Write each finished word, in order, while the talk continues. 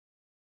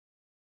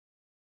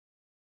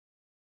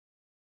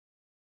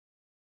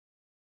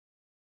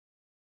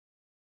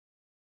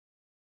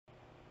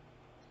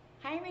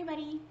Hi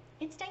everybody,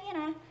 it's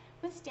Diana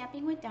with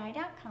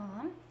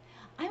StampingWithDi.com.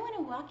 I want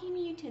to welcome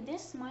you to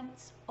this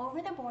month's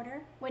Over the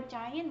Border with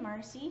Di and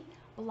Marcy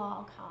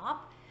blog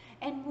hop,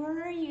 and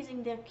we're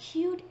using the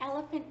Cute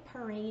Elephant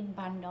Parade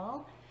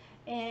bundle,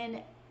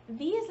 and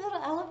these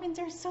little elephants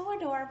are so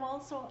adorable,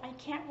 so I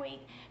can't wait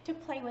to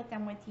play with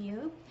them with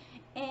you.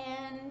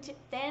 And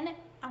then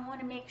I want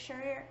to make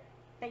sure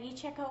that you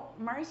check out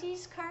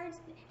Marcy's cards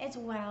as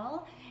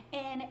well,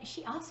 and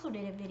she also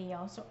did a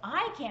video, so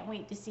I can't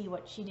wait to see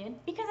what she did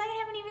because I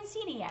haven't even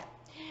seen it yet.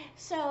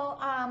 So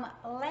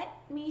let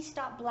me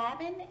stop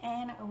blabbing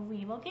and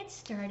we will get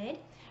started.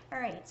 All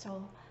right,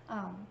 so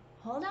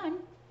hold on.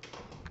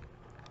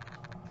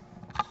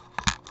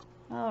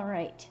 All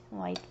right,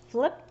 like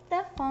flip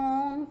the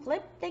phone,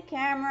 flip the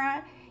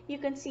camera. You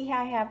can see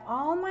how I have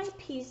all my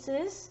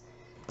pieces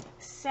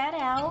set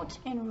out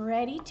and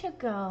ready to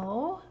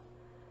go.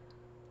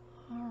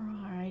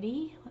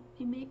 Alrighty, let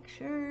me make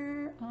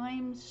sure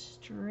I'm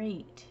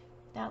straight.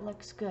 That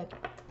looks good.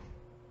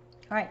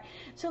 Alright,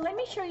 so let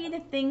me show you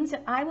the things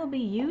that I will be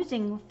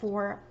using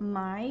for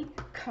my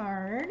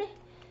card.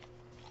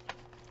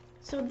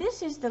 So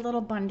this is the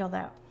little bundle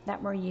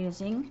that we're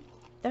using.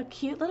 The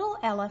Cute Little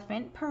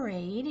Elephant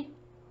Parade.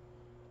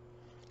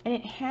 And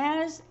it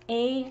has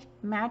a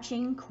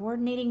matching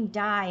coordinating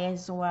die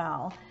as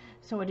well.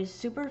 So it is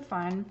super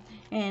fun,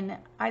 and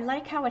I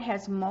like how it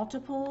has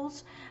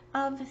multiples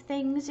of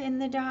things in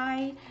the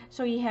die.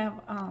 So you have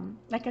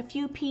like a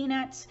few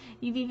peanuts,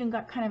 you've even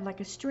got kind of like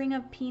a string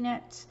of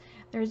peanuts,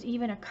 there's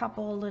even a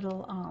couple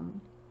little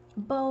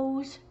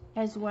bows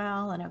as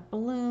well, and a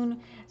balloon.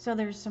 So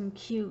there's some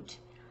cute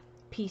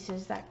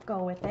pieces that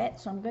go with it,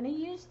 so I'm going to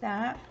use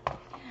that.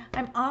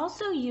 I'm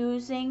also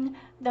using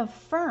the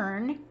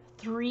Fern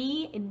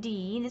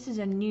 3D. This is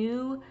a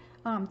new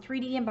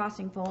 3D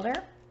embossing folder.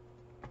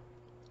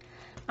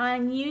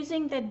 I'm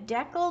using the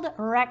deckled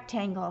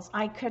rectangles.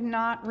 I could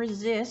not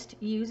resist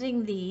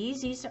using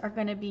these. These are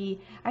going to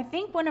be, I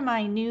think, one of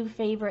my new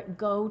favorite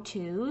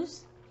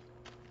go-tos.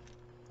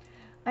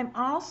 I'm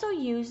also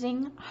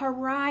using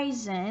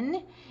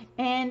Horizon,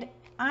 and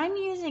I'm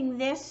using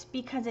this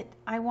because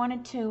I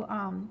wanted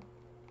to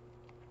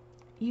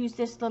use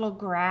this little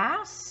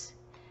grass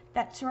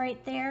that's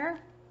right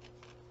there.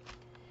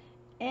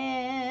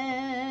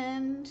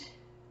 And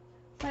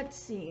let's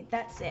see,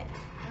 that's it.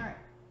 All right.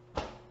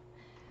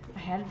 I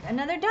had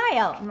another die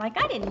out. I'm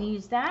like, I didn't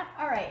use that.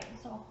 All right,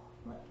 so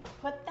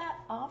put that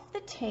off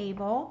the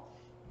table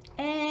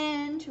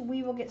and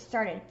we will get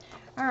started.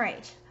 All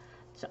right,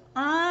 so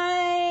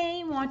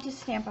I want to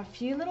stamp a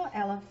few little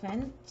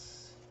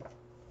elephants,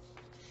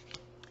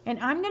 and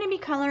I'm going to be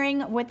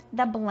coloring with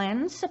the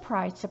blend,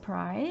 surprise,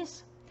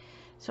 surprise.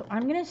 So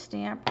I'm going to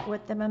stamp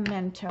with the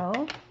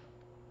Memento,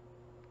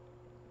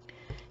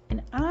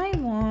 and I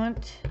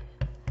want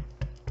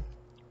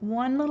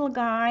one little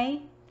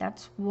guy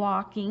that's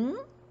walking.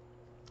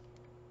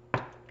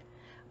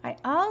 I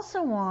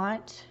also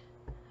want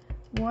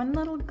one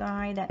little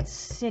guy that's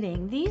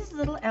sitting. These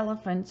little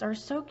elephants are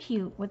so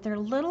cute with their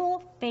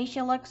little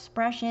facial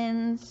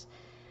expressions.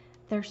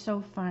 They're so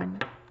fun.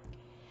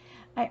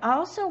 I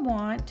also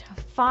want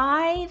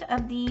 5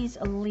 of these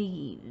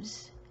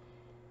leaves,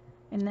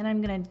 and then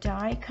I'm going to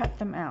die cut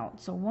them out.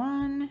 So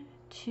 1,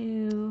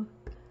 2,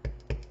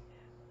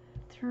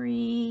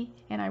 3,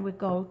 and I would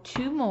go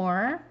 2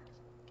 more.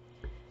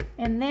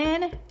 And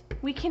then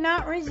we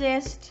cannot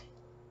resist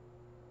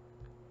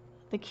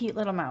the cute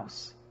little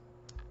mouse.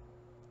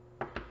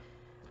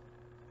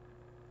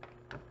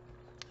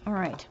 All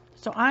right,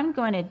 so I'm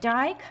going to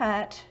die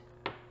cut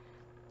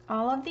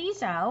all of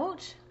these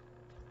out.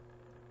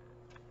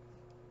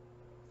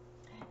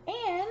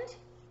 And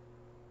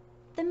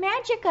the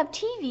magic of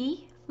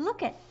TV,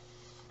 look at,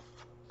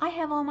 I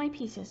have all my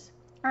pieces.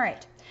 All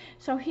right,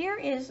 so here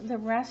is the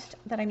rest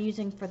that I'm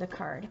using for the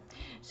card.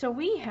 So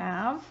we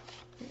have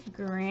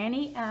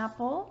Granny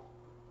Apple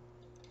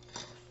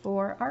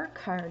for our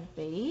card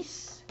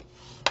base.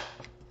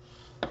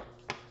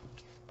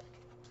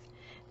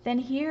 Then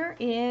here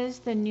is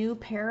the new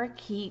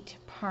Parakeet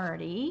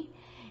Party,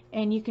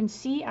 and you can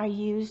see I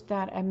used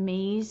that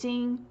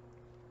amazing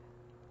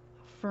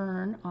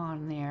fern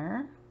on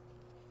there.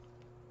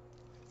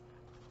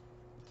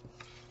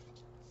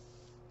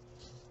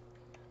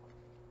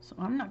 So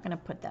I'm not going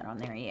to put that on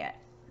there yet.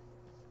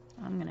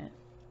 I'm going to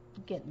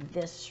get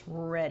this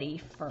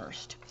ready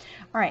first.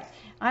 All right,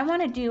 I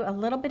want to do a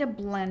little bit of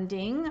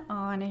blending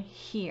on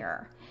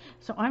here.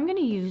 So I'm going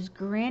to use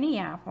Granny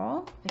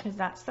Apple because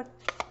that's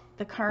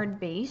the card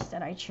base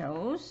that I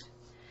chose.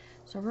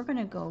 So we're going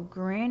to go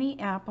Granny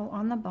Apple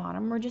on the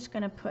bottom. We're just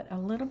going to put a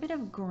little bit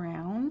of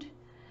ground.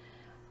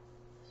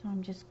 So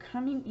I'm just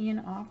coming in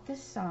off the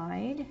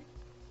side.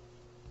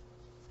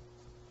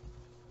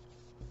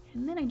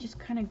 And then I just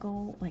kind of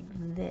go like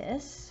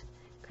this,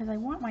 because I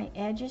want my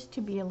edges to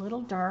be a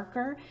little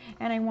darker,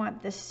 and I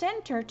want the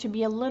center to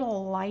be a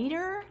little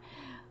lighter,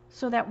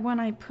 so that when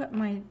I put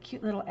my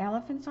cute little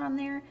elephants on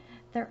there,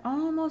 they're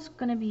almost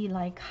going to be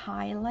like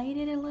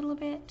highlighted a little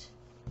bit.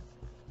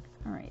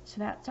 All right, so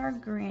that's our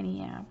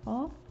Granny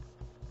Apple.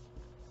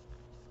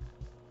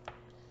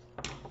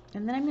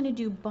 And then I'm going to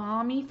do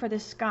balmy for the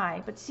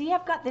sky. But see,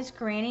 I've got this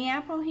granny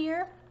apple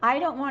here. I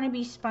don't want to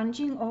be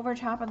sponging over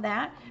top of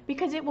that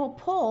because it will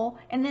pull,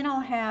 and then I'll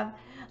have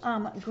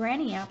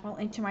granny apple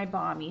into my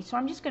balmy. So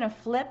I'm just going to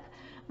flip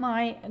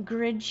my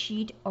grid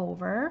sheet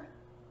over.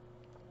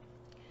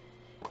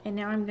 And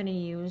now I'm going to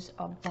use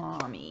a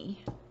balmy.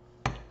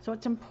 So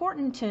it's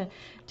important to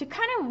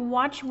kind of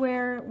watch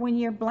when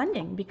you're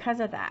blending because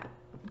of that.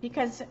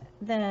 Because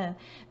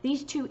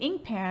these two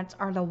ink pads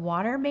are the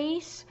water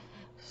base.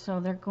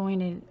 So they're going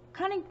to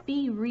kind of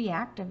be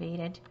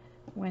reactivated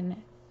when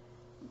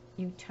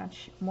you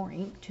touch more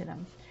ink to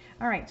them.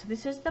 All right, so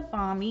this is the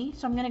balmy.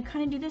 So I'm going to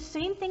kind of do the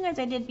same thing as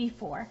I did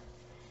before.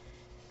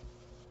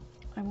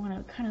 I want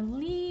to kind of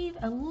leave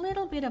a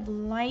little bit of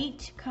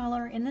light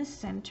color in the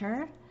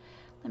center.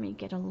 Let me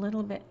get a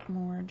little bit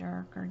more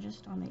darker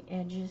just on the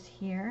edges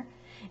here.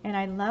 And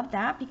I love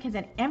that because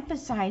it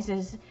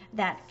emphasizes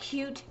that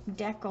cute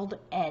deckled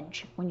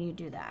edge when you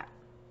do that.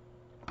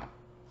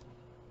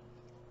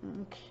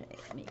 Okay,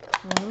 let me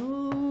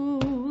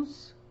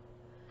close.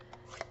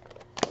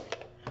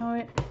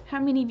 How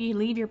many of you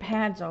leave your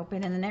pads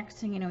open and the next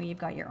thing you know you've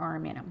got your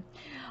arm in them?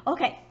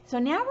 Okay, so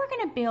now we're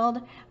going to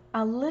build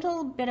a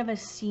little bit of a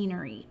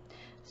scenery.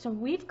 So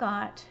we've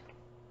got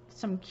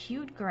some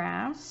cute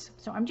grass.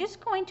 So I'm just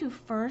going to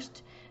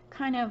first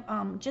kind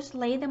of just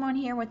lay them on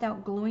here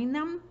without gluing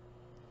them.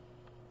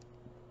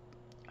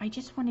 I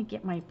just want to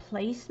get my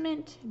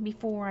placement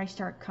before I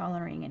start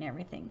coloring and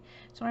everything.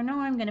 So I know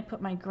I'm going to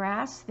put my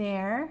grass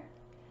there.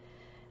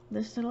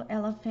 This little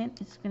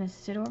elephant is going to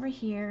sit over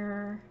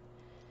here.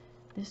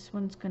 This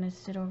one's going to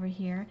sit over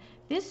here.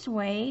 This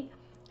way,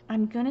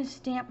 I'm going to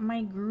stamp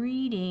my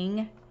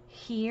greeting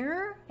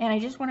here. And I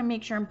just want to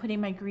make sure I'm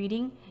putting my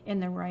greeting in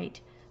the right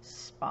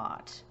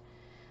spot.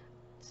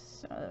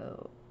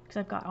 So, because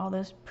I've got all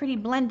this pretty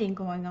blending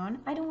going on,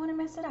 I don't want to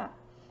mess it up.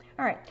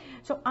 All right,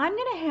 so I'm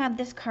going to have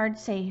this card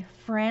say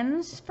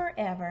Friends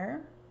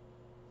Forever.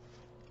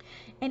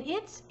 And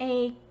it's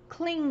a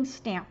cling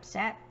stamp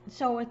set,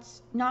 so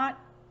it's not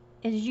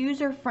as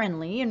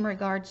user-friendly in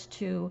regards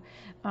to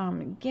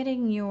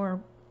getting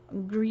your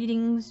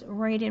greetings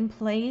right in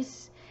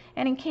place.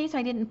 And in case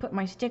I didn't put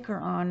my sticker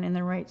on in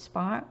the right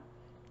spot,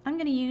 I'm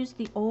going to use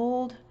the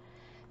old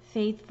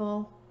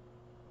faithful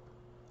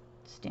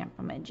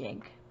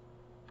Stamp-A-Majig.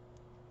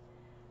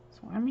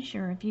 So I'm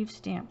sure if you've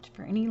stamped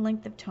for any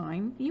length of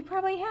time, you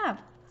probably have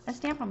a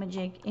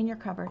Stamp-A-Majig in your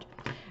cupboard.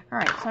 All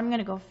right, so I'm going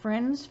to go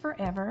Friends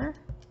Forever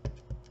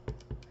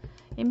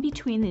in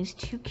between these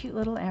two cute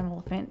little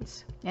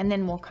elephants, and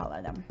then we'll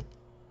color them.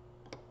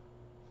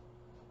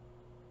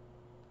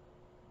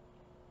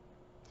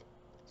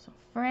 So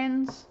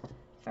Friends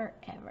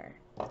Forever.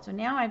 So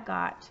now I've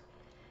got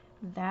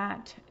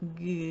that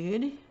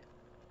good.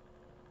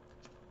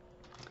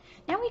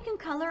 Now we can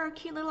color our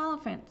cute little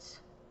elephants.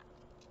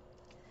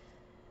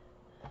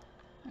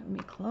 Let me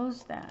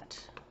close that.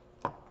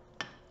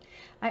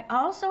 I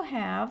also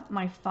have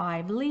my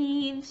 5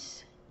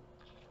 leaves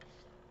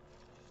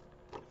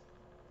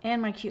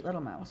and my cute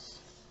little mouse.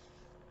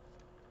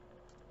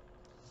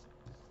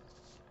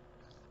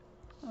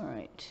 All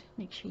right,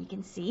 make sure you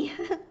can see.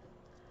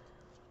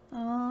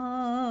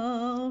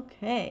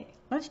 Okay,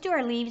 let's do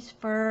our leaves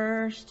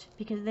first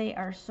because they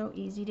are so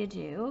easy to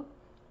do.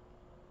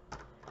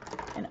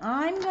 And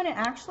I'm going to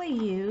actually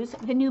use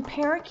the new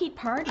Parakeet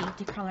Party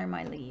to color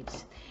my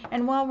leaves.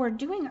 And while we're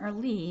doing our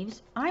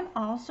leaves, I'm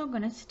also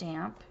going to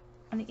stamp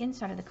on the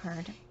inside of the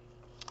card.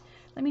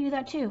 Let me do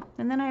that too.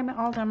 And then I'm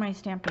all done my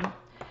stamping.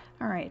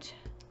 All right,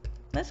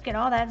 let's get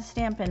all that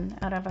stamping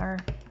out of our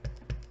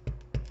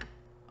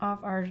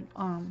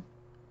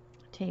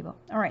table.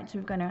 All right, so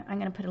I'm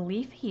gonna put a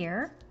leaf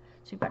here.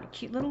 So we've got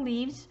cute little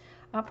leaves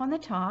up on the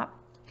top.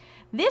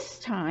 This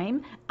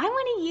time, I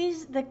want to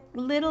use the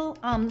little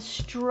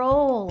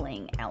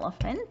strolling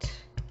elephant.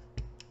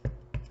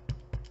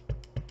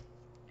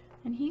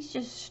 And he's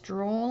just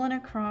strolling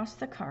across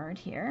the card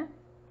here.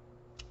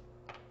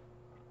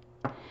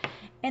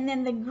 And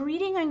then the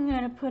greeting I'm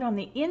going to put on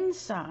the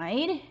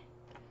inside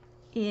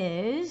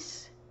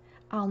is,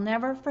 I'll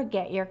never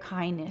forget your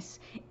kindness.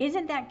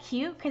 Isn't that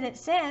cute? Because it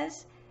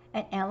says,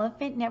 an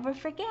elephant never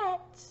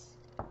forgets.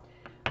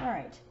 All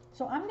right,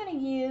 so I'm going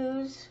to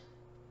use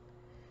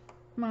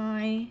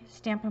my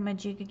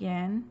Stamp-A-Majig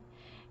again,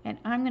 and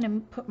I'm going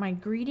to put my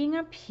greeting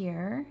up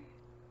here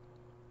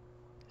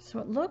so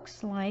it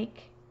looks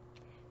like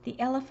the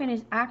elephant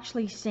is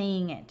actually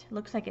saying it.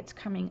 Looks like it's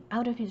coming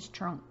out of his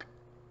trunk.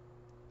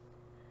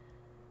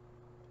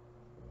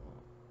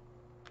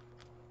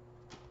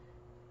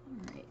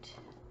 All right,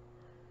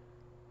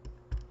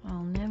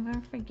 I'll never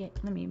forget.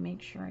 Let me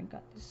make sure I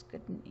got this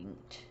good and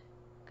inked.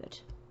 Good.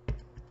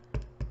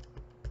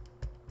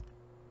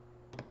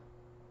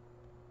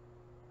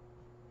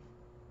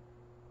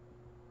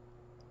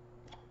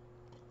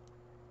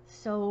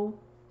 So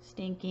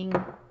stinking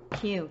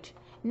cute.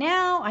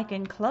 Now I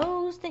can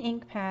close the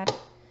ink pad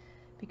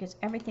because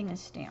everything is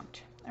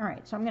stamped. All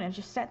right, so I'm going to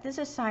just set this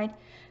aside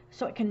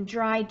so it can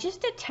dry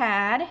just a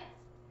tad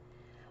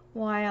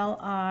while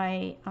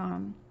I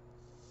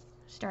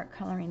start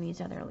coloring these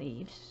other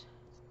leaves.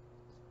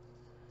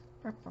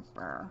 Burr, burr,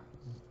 burr.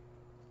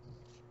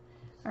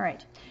 All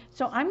right,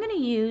 so I'm going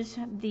to use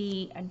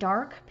the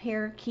dark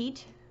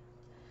parakeet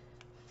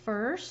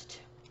first,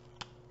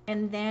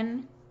 and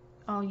then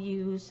I'll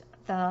use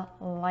the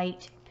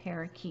light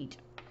parakeet.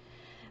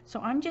 So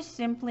I'm just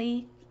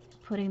simply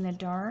putting the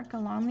dark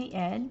along the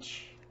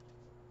edge,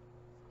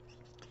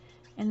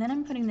 and then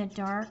I'm putting the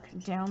dark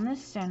down the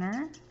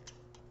center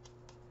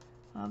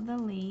of the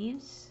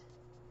leaves,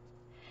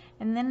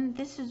 and then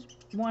this is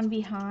one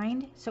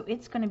behind, so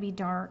it's going to be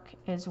dark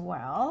as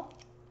well.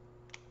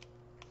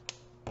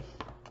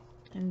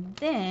 And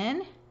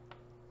then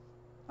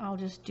I'll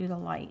just do the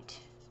light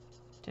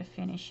to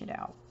finish it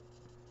out.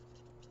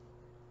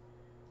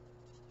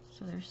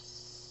 So they're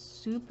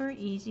super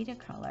easy to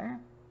color.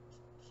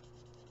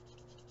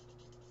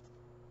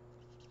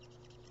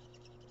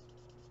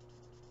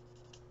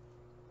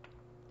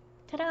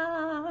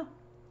 Ta-da!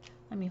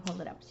 Let me hold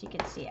it up so you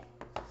can see it.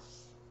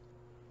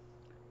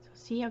 So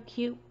see how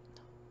cute?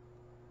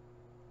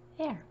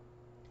 There.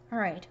 All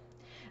right.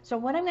 So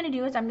what I'm going to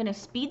do is I'm going to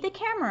speed the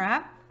camera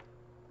up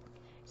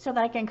so that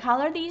I can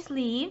color these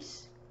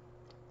leaves,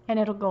 and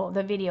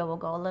the video will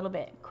go a little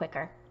bit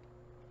quicker.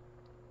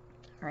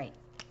 All right.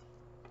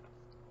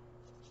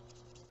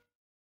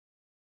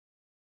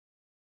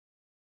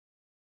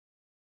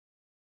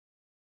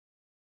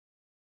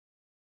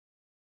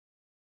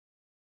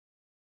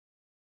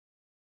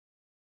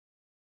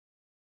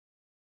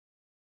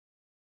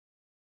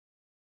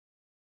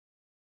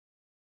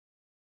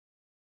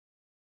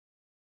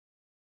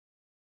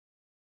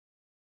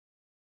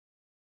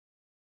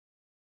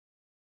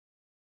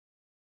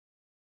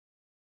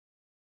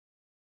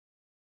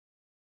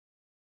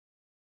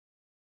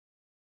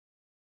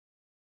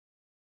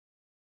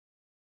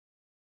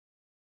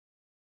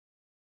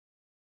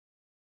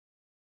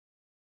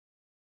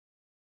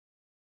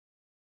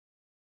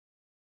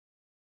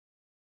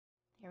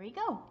 Here we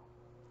go.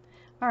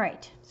 All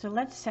right, so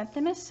let's set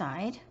them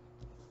aside.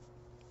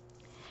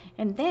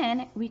 And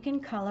then we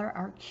can color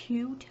our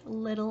cute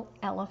little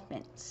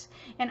elephants.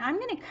 And I'm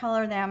going to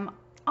color them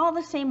all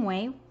the same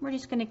way. We're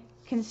just going to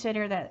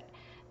consider that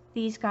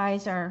these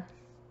guys are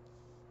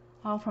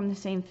all from the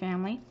same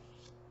family.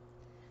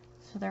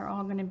 So they're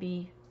all going to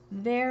be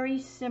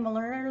very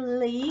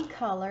similarly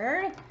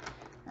colored.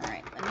 All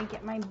right, let me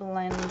get my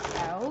blends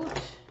out.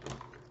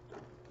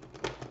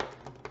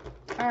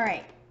 All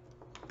right.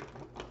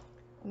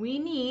 We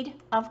need,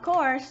 of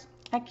course,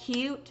 a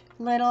cute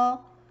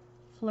little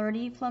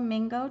flirty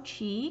flamingo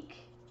cheek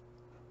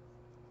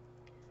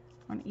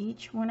on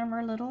each one of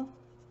our little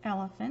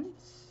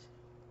elephants.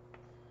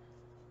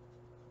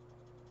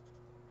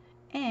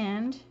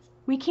 And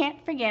we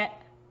can't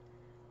forget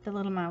the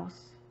little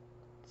mouse.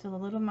 So the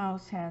little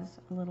mouse has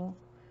a little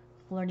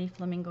flirty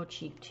flamingo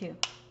cheek too.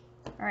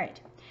 All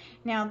right.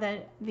 Now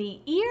the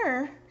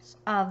ears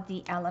of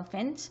the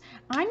elephants,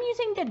 I'm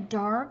using the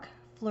dark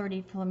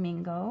flirty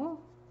flamingo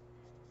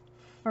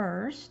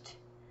first,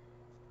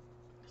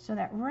 so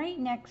that right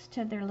next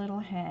to their little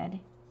head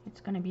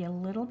it's going to be a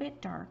little bit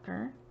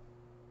darker,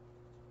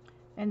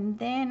 and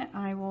then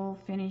I will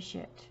finish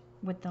it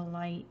with the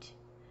light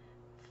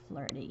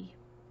flirty.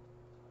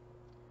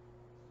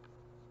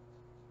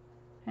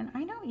 And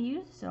I don't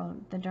use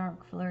the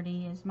dark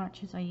flirty as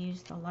much as I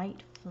use the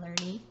light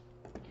flirty.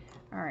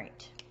 All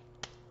right,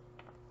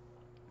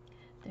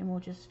 then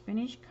we'll just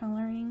finish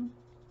coloring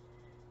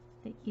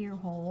the ear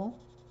hole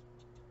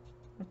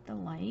with the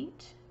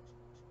light.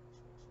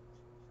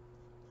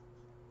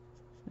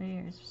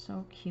 They're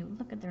so cute.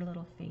 Look at their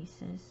little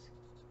faces.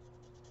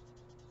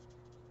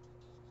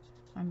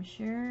 I'm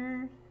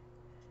sure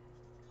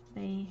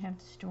they have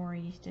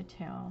stories to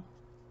tell.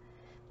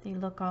 They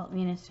look all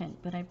innocent,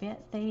 but I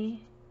bet they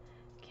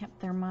kept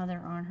their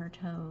mother on her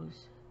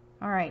toes.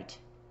 All right.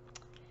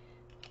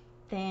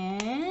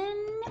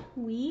 Then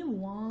we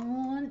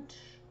want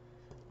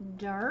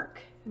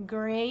dark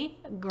gray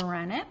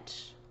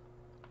granite.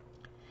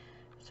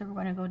 So we're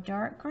going to go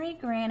dark gray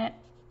granite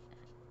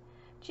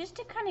just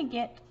to kind of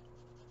get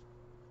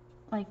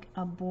like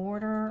a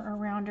border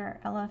around our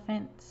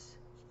elephants,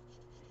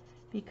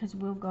 because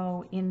we'll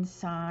go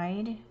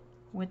inside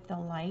with the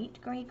light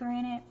gray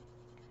granite,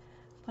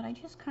 but I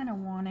just kind of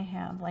want to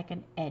have like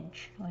an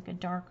edge, like a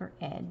darker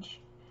edge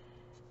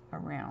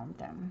around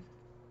them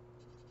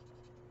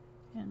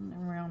and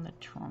around the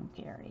trunk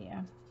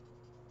area.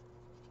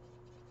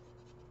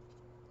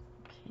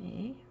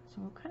 Okay, so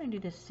we'll kind of do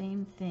the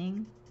same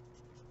thing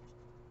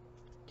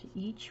to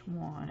each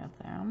one of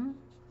them.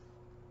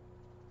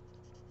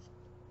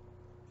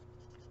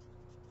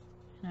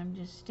 And I'm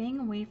just staying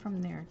away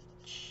from their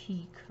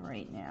cheek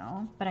right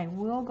now, but I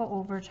will go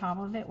over top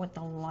of it with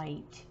the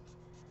light.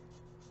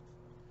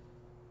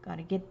 Got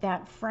to get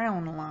that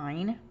frown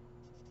line,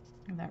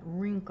 or that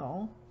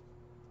wrinkle.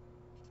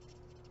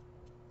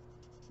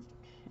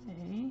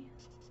 Okay.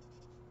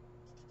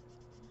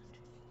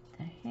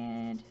 The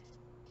head.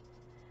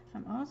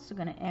 I'm also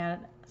going to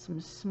add some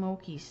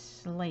smoky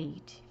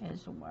slate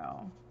as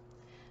well,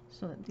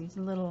 so that these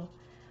little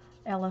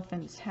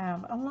elephants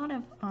have a lot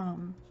of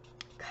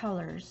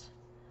colors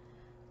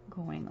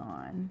going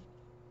on.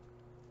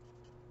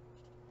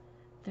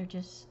 They're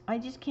just, I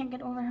just can't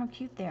get over how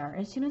cute they are.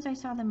 As soon as I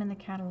saw them in the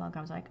catalog,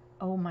 I was like,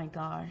 oh my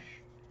gosh,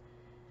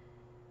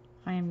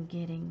 I am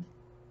getting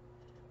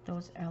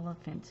those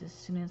elephants as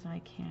soon as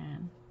I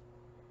can.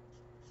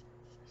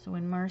 So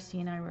when Marcy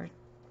and I were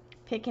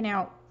picking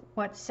out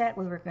what set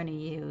we were going to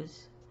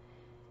use,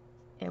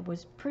 it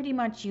was pretty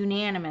much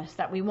unanimous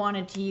that we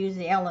wanted to use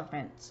the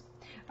elephants.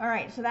 All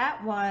right, so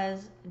that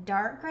was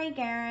dark gray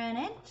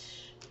granite.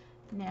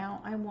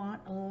 Now I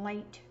want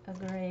light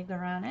gray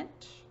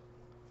granite.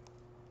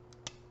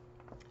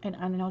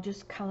 And I'll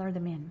just color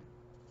them in.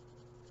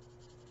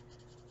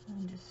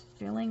 I'm just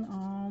filling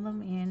all of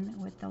them in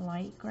with the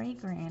light gray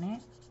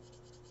granite.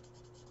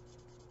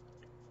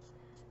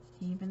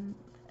 Even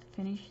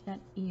finish that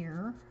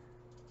ear.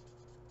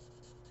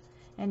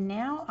 And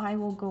now I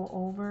will go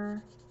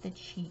over the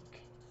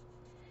cheek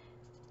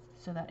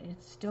so that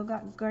it's still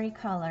got gray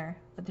color,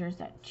 but there's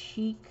that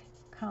cheek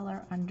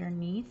color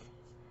underneath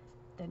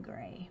the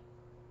gray.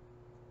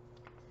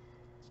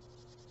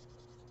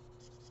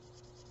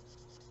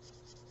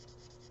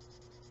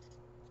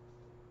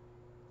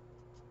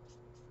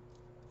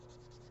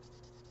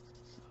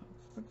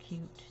 Super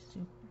cute,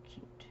 super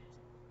cute.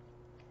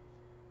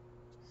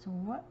 So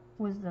what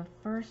was the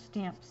first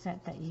stamp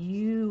set that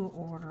you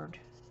ordered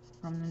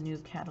from the new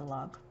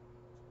catalog?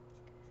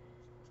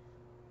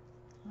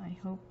 I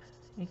hope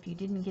if you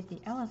didn't get the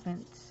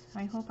elephants,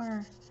 I hope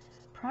our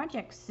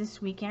projects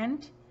this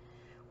weekend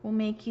will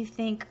make you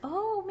think,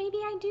 oh, maybe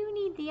I do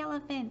need the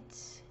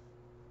elephants.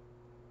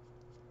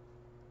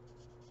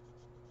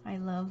 I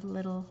love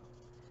little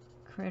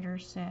critter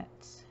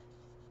sets.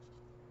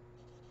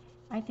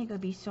 I think it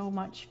would be so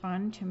much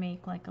fun to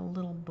make like a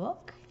little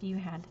book if you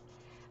had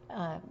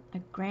a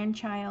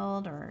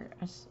grandchild or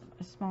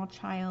a small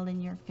child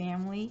in your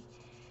family.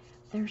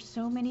 There's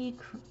so many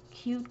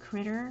cute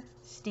critter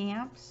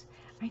stamps.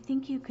 I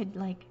think you could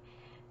like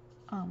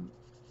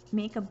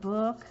make a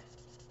book,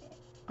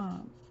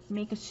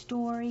 make a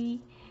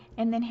story,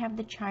 and then have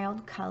the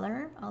child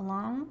color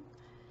along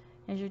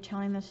as you're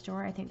telling the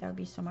story. I think that would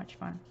be so much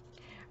fun.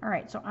 All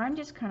right, so I'm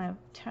just kind of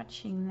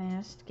touching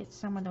this to get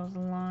some of those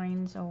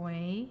lines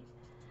away.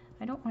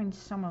 I don't mind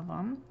some of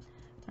them.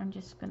 I'm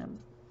just going to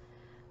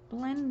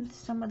blend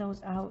some of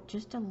those out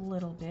just a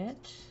little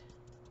bit.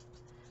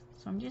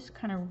 So I'm just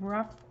kind of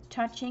rough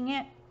touching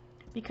it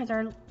because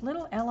our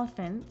little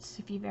elephants,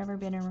 if you've ever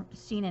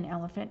seen an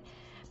elephant,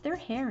 they're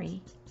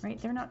hairy,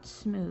 right? They're not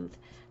smooth.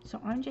 So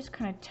I'm just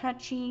kind of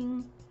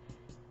touching,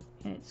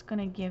 and it's going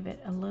to give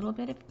it a little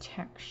bit of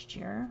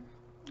texture.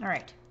 All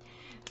right.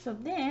 So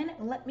then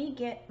let me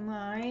get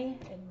my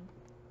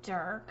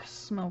dark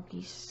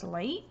smoky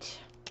slate.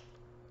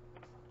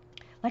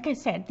 Like I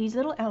said, these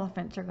little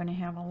elephants are going to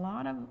have a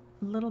lot of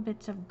little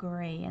bits of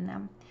gray in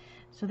them.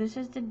 So this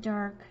is the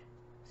dark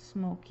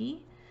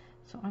smoky.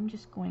 So I'm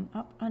just going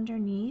up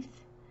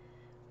underneath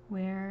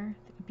where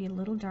it would be a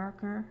little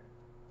darker,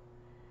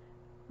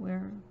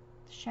 where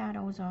the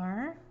shadows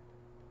are.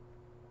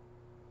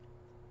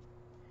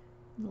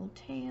 Little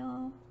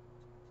tail.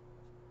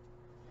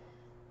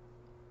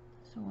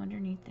 So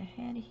underneath the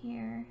head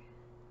here.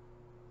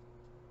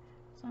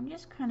 So I'm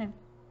just kind of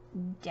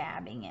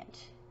dabbing it.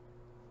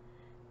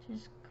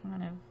 Just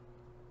kind of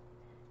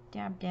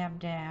dab, dab,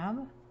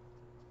 dab.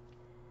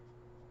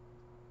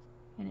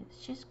 And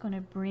it's just going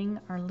to bring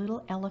our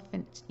little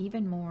elephants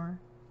even more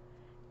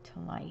to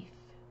life.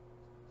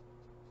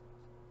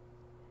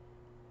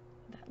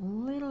 That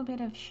little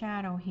bit of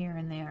shadow here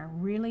and there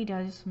really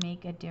does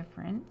make a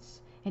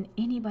difference, and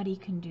anybody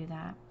can do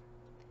that.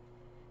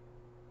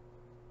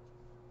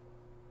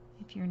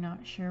 If you're not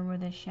sure where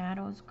the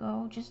shadows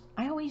go,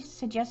 I always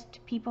suggest to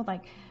people,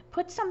 like,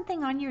 put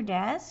something on your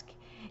desk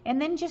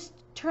and then just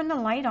turn the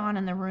light on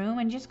in the room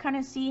and just kind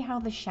of see how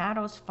the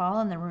shadows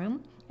fall in the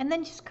room, and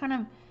then just kind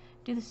of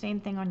do the same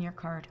thing on your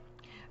card.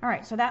 All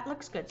right, so that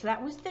looks good. So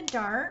that was the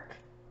dark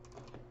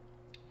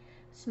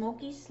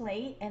smoky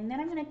slate, and then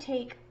I'm going to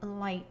take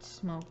light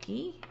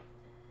smoky,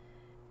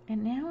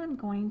 and now I'm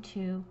going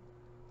to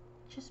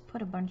just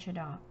put a bunch of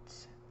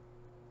dots.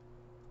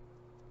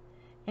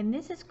 And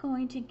this is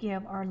going to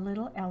give our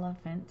little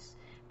elephants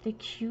the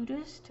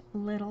cutest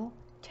little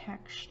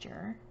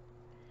texture.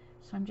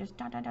 So I'm just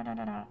dot, dot, dot, dot,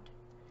 dot, dot.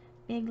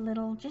 Big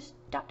little, just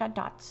dot, dot,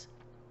 dots.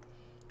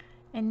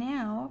 And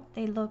now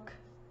they look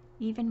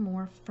even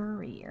more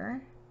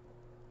furrier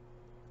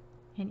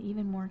and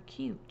even more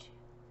cute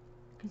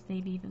because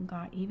they've even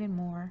got even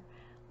more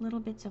little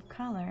bits of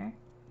color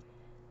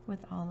with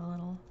all the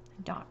little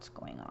dots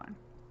going on.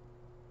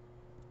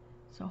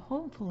 So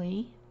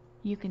hopefully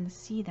you can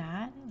see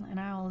that, and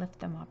I'll lift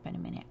them up in a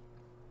minute.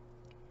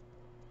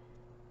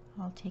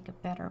 I'll take a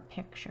better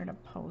picture to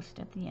post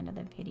at the end of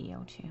the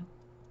video too.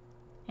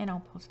 And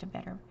I'll post a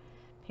better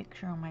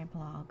picture on my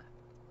blog.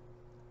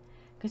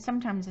 Because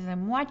sometimes as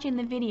I'm watching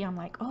the video, I'm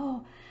like,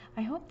 oh,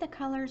 I hope the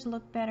colors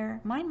look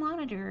better. My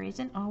monitor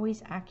isn't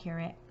always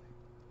accurate.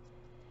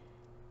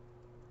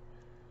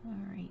 All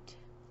right.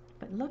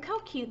 But look how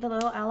cute the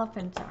little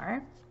elephants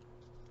are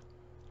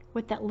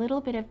with that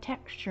little bit of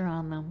texture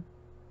on them.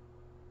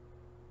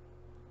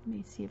 Let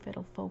me see if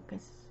it'll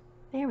focus.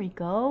 There we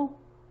go.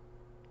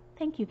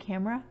 Thank you,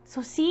 camera.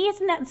 So see,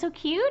 isn't that so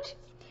cute?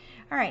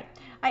 All right,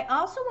 I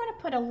also want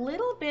to put a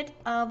little bit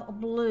of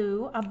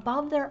blue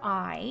above their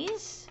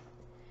eyes.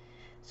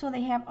 So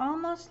they have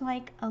almost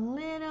like a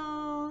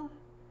little,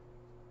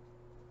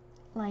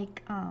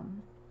 like,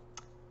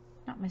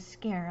 not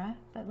mascara,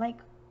 but like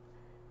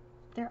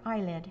their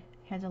eyelid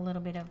has a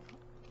little bit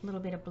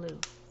of blue.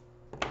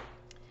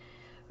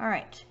 All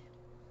right,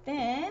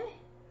 then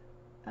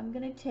I'm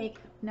gonna take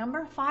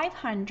number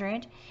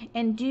 500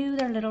 and do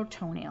their little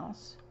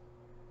toenails.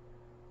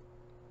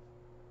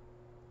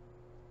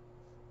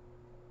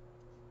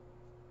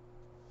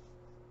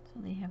 So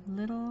they have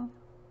little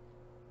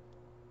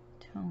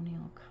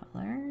toenail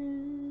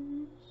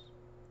colors.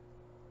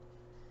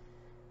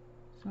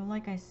 So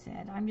like I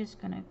said, I'm just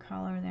gonna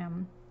color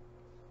them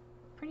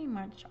pretty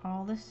much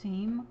all the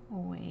same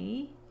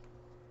way.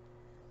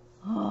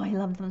 Oh, I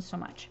love them so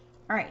much.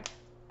 All right.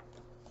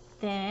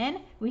 Then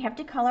we have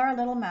to color our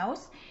little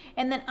mouse,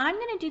 and then I'm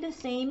going to do the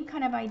same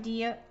kind of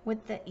idea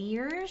with the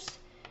ears.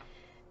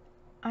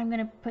 I'm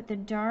going to put the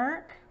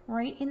dark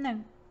right in the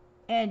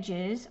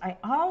edges. I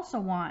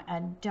also want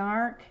a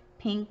dark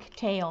pink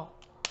tail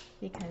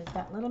because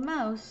that little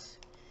mouse,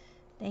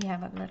 they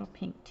have a little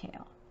pink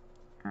tail.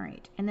 All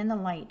right, and then the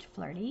light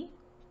flirty.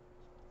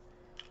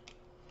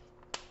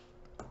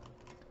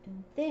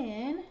 And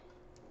then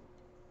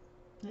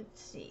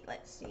let's see,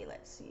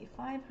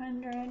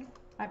 500.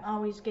 I'm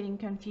always getting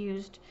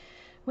confused.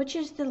 Which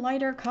is the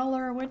lighter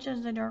color? Which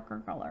is the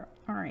darker color?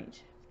 All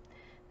right.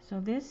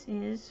 So this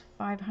is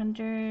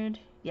 500.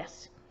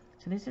 Yes.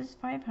 So this is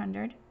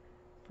 500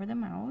 for the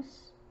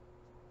mouse.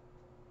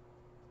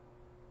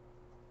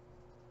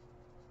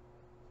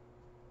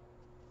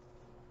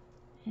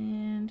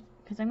 And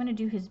because I'm going to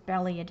do his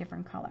belly a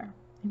different color.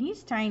 And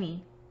he's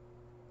tiny.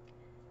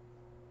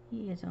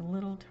 He is a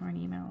little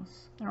tiny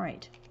mouse. All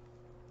right.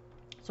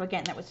 So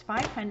again, that was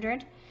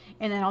 500,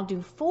 and then I'll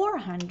do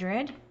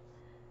 400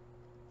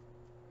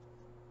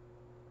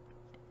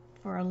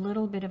 for a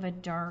little bit of a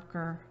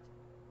darker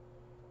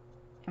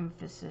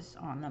emphasis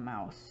on the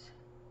mouse.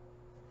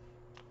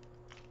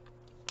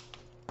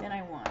 Then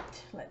I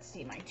want, let's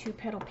see, my 2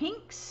 petal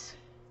pinks.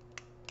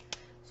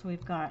 So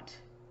we've got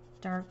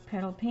dark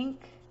petal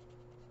pink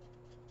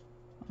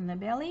on the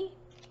belly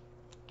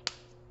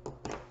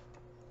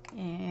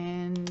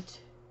and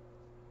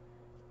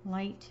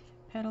light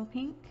petal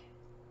pink.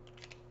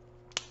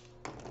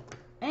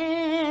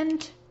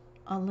 And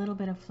a little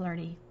bit of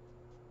flirty.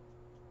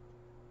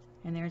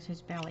 And there's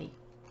his belly.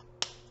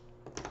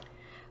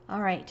 All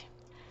right.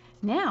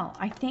 Now,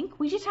 I think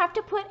we just have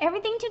to put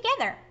everything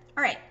together.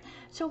 All right.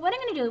 So what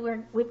I'm going to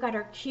do, we've got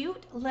our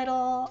cute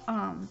little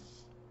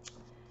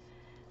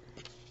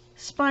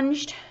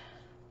sponged,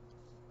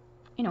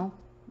 you know,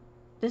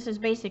 this is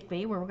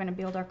basically where we're going to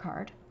build our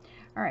card.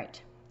 All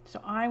right. So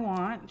I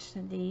want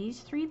these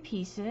 3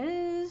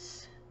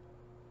 pieces.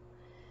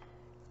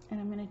 And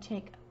I'm going to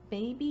take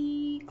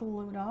baby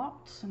glue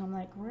dots, and I'm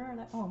like, where are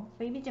they? Oh,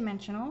 baby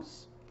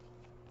dimensionals.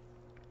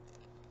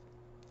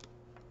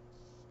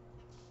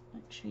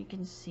 Make sure you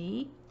can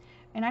see.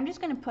 And I'm just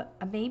going to put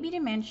a baby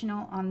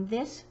dimensional on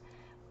this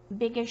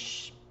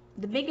biggish,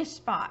 the biggest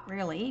spot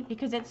really,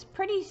 because it's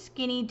pretty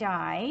skinny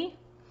die.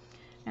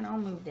 And I'll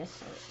move this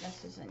so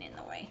this isn't in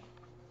the way.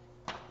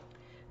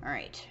 All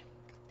right.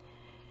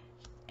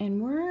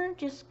 And we're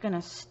just going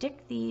to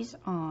stick these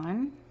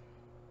on.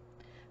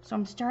 So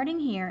I'm starting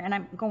here and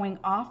I'm going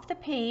off the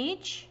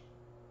page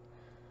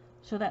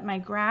so that my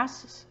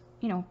grass,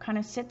 you know, kind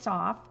of sits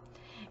off.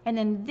 And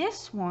then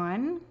this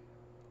one,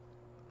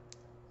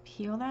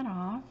 peel that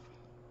off.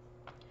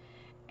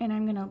 And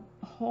I'm going to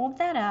hold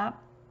that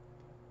up.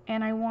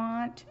 And I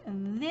want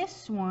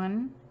this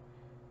one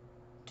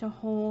to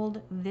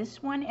hold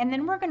this one. And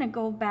then we're going to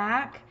go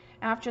back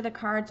after the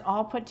card's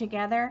all put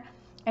together.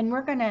 And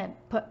we're going to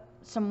put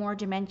some more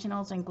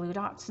dimensionals and glue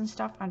dots and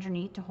stuff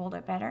underneath to hold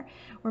it better.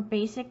 We're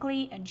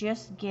basically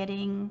just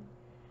getting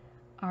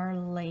our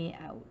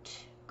layout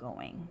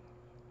going.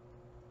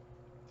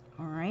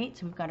 All right,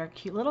 so we've got our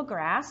cute little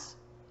grass.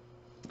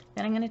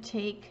 Then I'm going to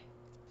take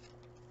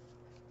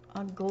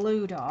a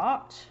glue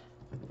dot.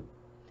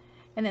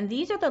 And then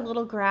these are the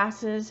little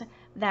grasses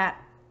that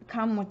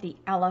come with the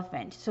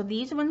elephant. So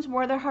these ones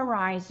were the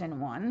horizon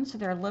ones, so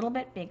they're a little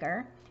bit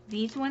bigger.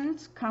 These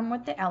ones come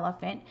with the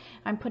elephant.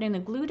 I'm putting the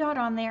glue dot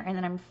on there and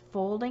then I'm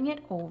folding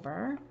it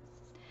over.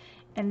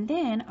 And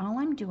then all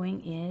I'm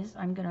doing is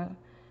I'm going to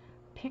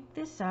pick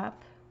this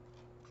up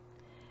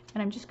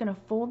and I'm just going to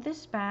fold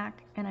this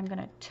back and I'm going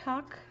to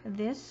tuck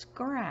this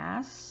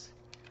grass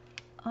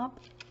up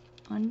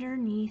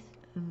underneath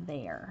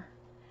there.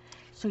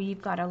 So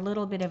you've got a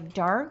little bit of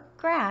dark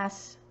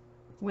grass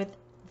with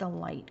the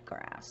light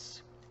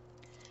grass.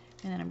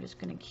 And then I'm just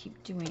going to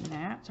keep doing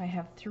that. So I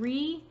have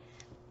 3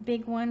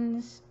 big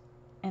ones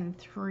and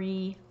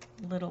 3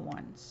 little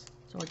ones.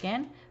 So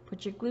again,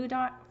 put your glue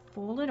dot,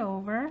 fold it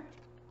over,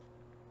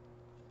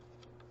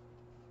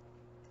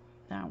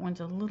 That one's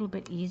a little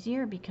bit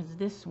easier because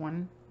this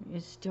one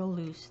is still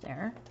loose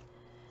there.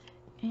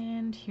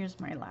 And here's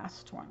my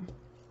last one.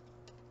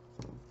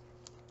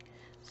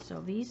 So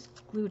these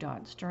glue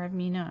dots drive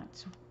me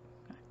nuts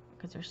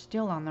because they're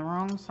still on the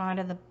wrong side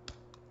of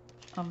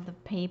the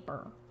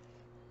paper.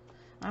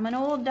 I'm an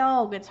old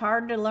dog. It's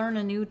hard to learn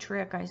a new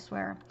trick, I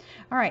swear.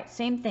 All right,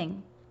 same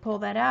thing. Pull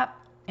that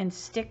up and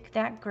stick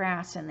that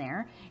grass in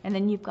there, and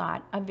then you've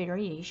got a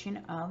variation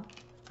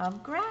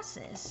of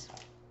grasses.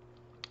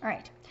 All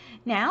right,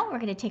 now we're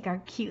going to take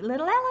our cute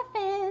little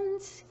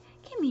elephants.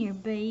 Come here,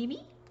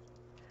 baby.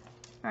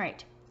 All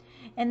right,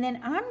 and then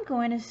I'm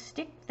going to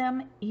stick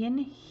them in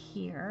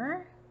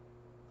here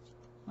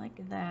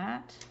like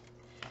that,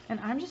 and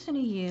I'm just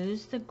going to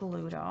use the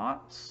glue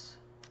dots.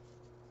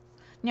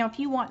 Now, if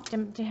you want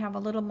them to have a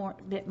little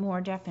bit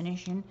more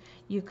definition,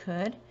 you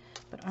could,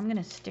 but I'm going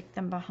to stick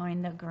them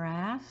behind the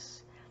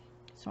grass,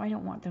 so I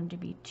don't want them to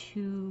be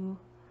too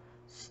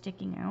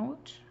sticking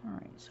out. All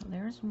right, so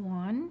there's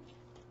one,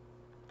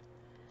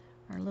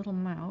 our little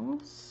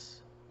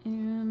mouse,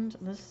 and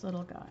this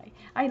little guy.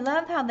 I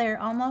love how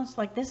they're almost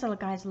like this little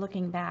guy's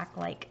looking back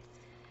like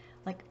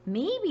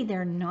maybe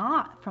they're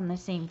not from the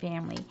same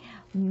family.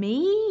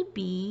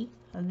 Maybe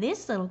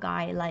this little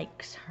guy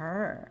likes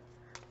her.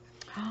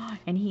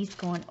 And he's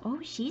going, oh,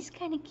 she's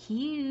kind of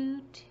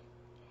cute.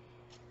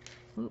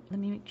 Oop, let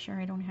me make sure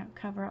I don't have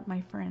to cover up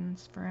my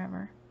friends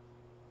forever.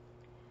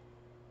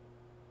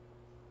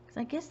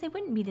 Because I guess they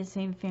wouldn't be the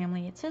same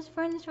family. It says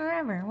friends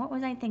forever. What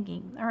was I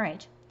thinking? All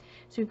right.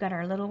 So we've got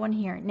our little one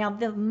here. Now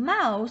the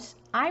mouse,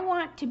 I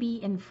want to be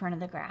in front of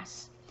the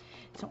grass.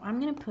 So I'm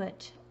going to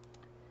put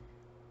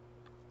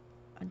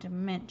a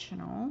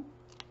dimensional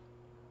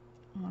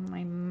on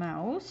my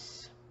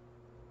mouse.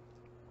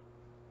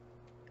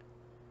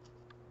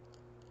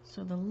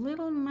 So the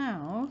little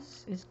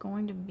mouse is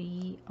going to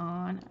be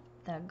on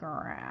the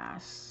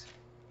grass.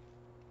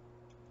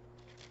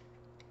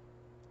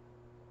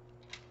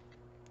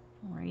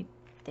 Right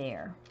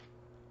there.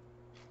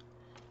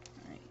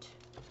 All right.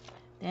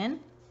 Then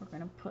we're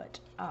going to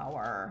put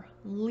our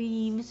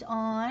leaves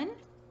on.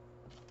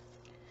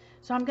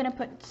 So I'm going to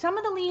put some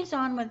of the leaves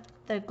on with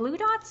the glue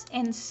dots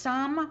and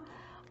some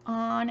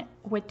on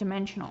with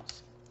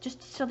dimensionals.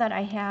 Just so that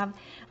I have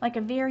like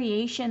a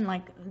variation,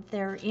 like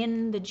they're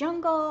in the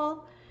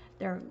jungle,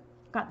 they're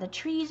got the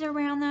trees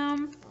around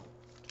them.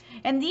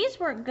 And these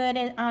work good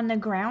on the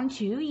ground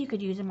too. You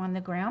could use them on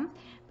the ground,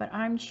 but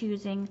I'm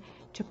choosing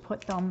to put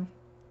them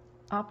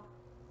up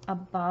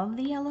above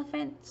the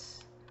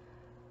elephants.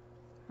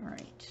 All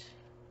right,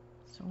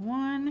 so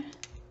 1,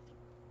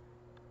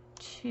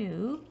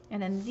 2,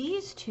 and then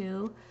these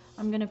two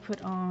I'm gonna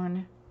put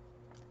on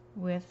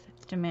with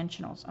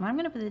dimensionals. And I'm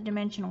gonna put the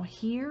dimensional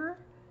here,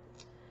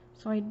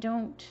 so I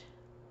don't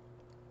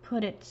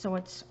put it so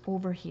it's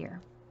over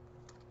here.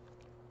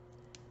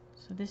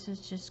 So this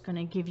is just going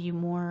to give you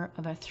more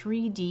of a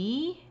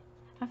 3D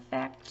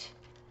effect.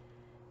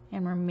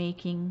 And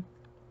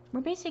we're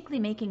basically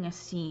making a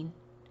scene.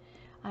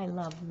 I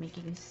love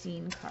making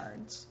scene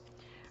cards.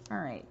 All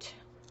right.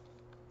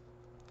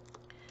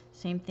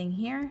 Same thing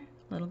here.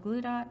 Little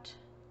glue dot,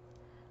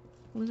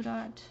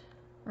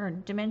 or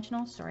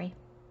dimensional, sorry.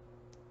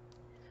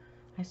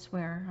 I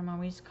swear, I'm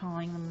always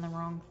calling them the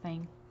wrong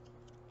thing.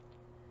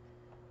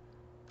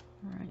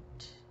 All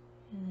right,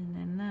 and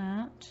then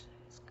that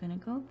is going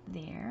to go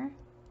there.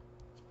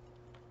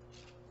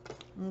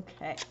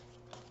 Okay,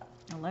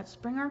 now let's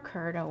bring our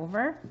card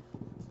over.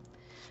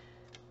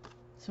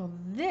 So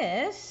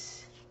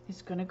this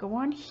is going to go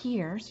on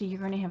here. So you're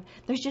going to have,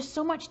 there's just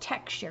so much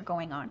texture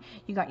going on.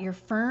 You got your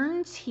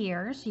ferns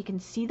here, so you can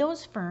see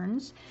those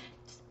ferns.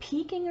 It's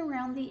peeking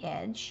around the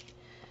edge.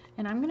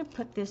 And I'm going to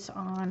put this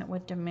on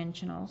with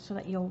dimensional so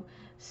that you'll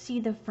see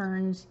the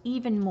ferns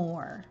even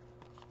more.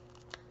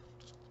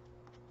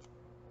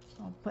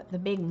 I'll put the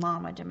big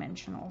mama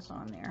dimensionals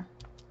on there.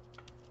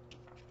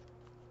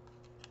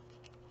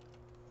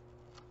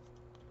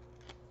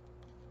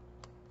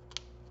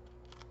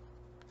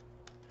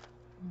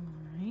 All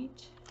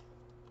right.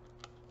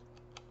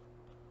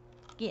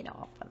 Get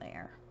off of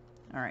there.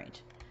 All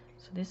right.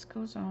 So this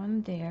goes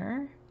on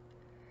there.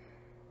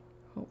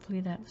 Hopefully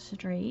that's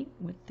straight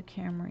with the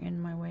camera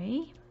in my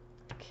way.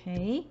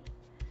 Okay.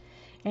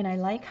 And I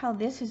like how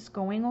this is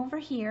going over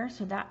here,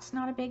 so that's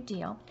not a big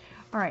deal.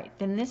 All right,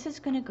 then this is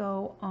going to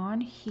go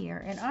on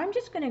here, and I'm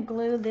just going to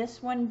glue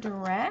this one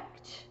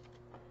direct.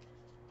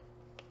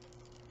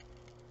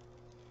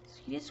 So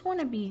you just want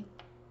to be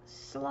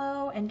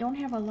slow and don't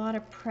have a lot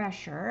of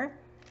pressure,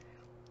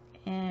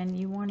 and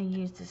you want to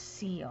use the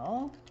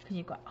seal because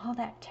you've got all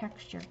that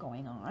texture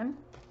going on.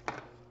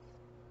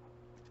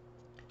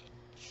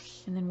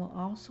 And then we'll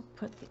also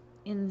put the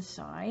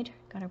inside.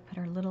 Got to put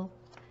our little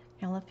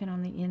elephant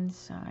on the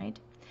inside.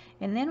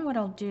 And then what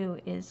I'll do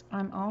is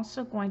I'm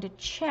also going to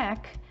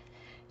check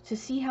to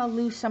see how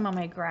loose some of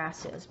my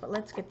grass is. But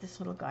let's get this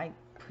little guy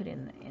put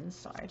in the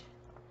inside.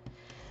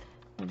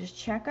 We'll just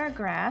check our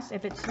grass.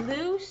 If it's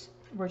loose,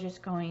 we're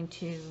just going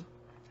to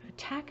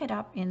tack it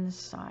up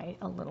inside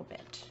a little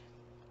bit.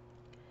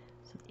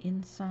 So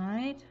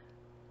inside,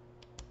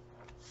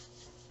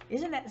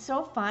 Isn't that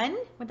so fun?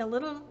 With a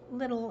little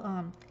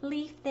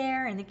leaf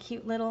there and the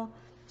cute little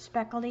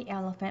speckledy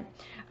elephant.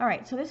 All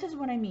right, so this is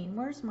what I mean.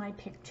 Where's my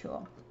pick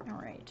tool? All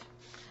right,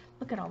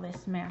 look at all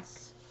this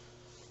mess.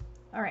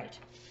 All right,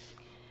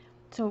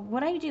 so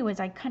what I do is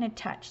I kind of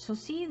touch. So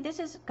see, this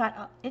has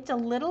got, it's a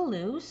little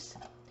loose.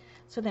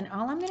 So then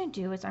all I'm going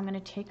to do is I'm going to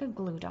take a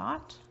glue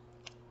dot.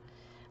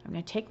 I'm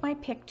going to take my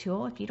pick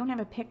tool. If you don't have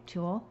a pick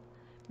tool,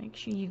 make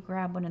sure you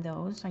grab one of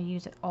those. I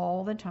use it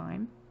all the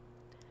time.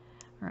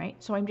 All right,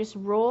 so I've just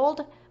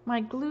rolled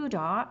my glue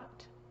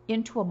dot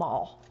into a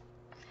ball.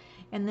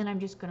 And then I'm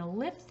just going to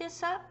lift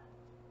this up,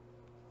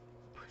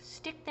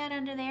 stick that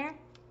under there,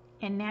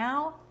 and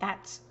now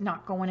that's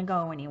not going to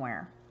go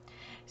anywhere.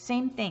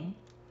 Same thing.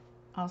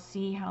 I'll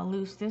see how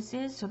loose this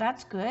is. So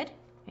that's good.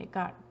 It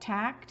got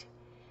tacked.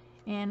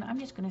 And I'm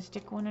just going to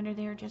stick one under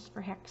there just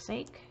for heck's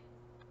sake.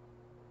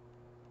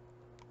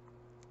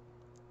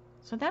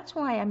 So that's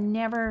why I'm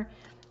never,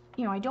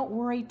 you know, I don't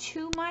worry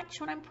too much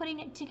when I'm putting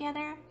it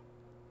together,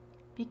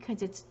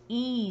 because it's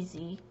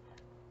easy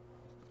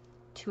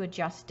to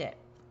adjust it.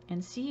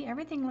 And see,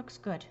 everything looks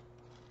good.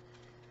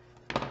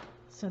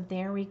 So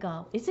there we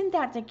go. Isn't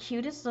that the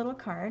cutest little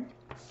card?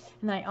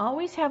 And I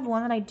always have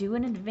one that I do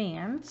in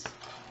advance.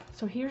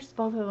 So here's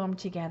both of them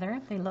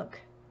together. They look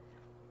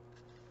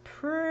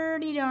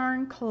pretty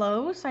darn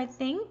close, I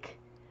think.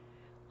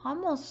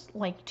 Almost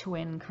like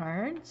twin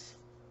cards.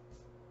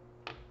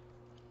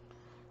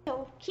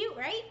 So cute,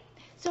 right?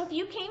 So if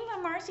you came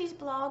from Marcy's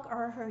blog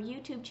or her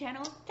YouTube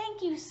channel,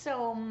 thank you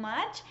so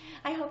much.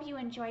 I hope you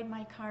enjoyed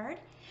my card.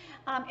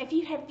 If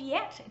you have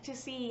yet to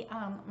see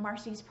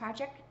Marcy's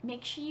project,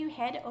 make sure you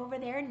head over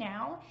there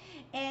now.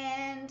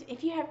 And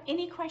if you have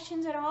any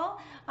questions at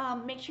all,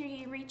 make sure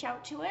you reach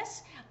out to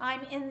us.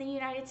 I'm in the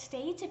United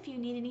States. If you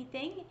need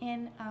anything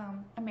in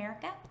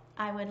America,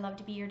 I would love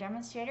to be your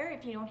demonstrator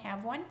if you don't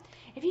have one.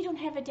 If you don't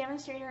have a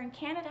demonstrator in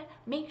Canada,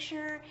 make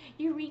sure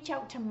you reach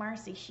out to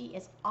Marcy. She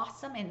is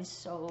awesome and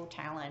so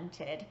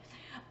talented.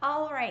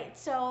 All right,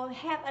 so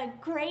have a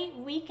great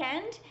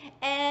weekend,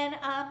 and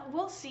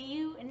we'll see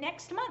you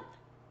next month.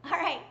 All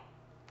right,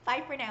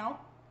 bye for now.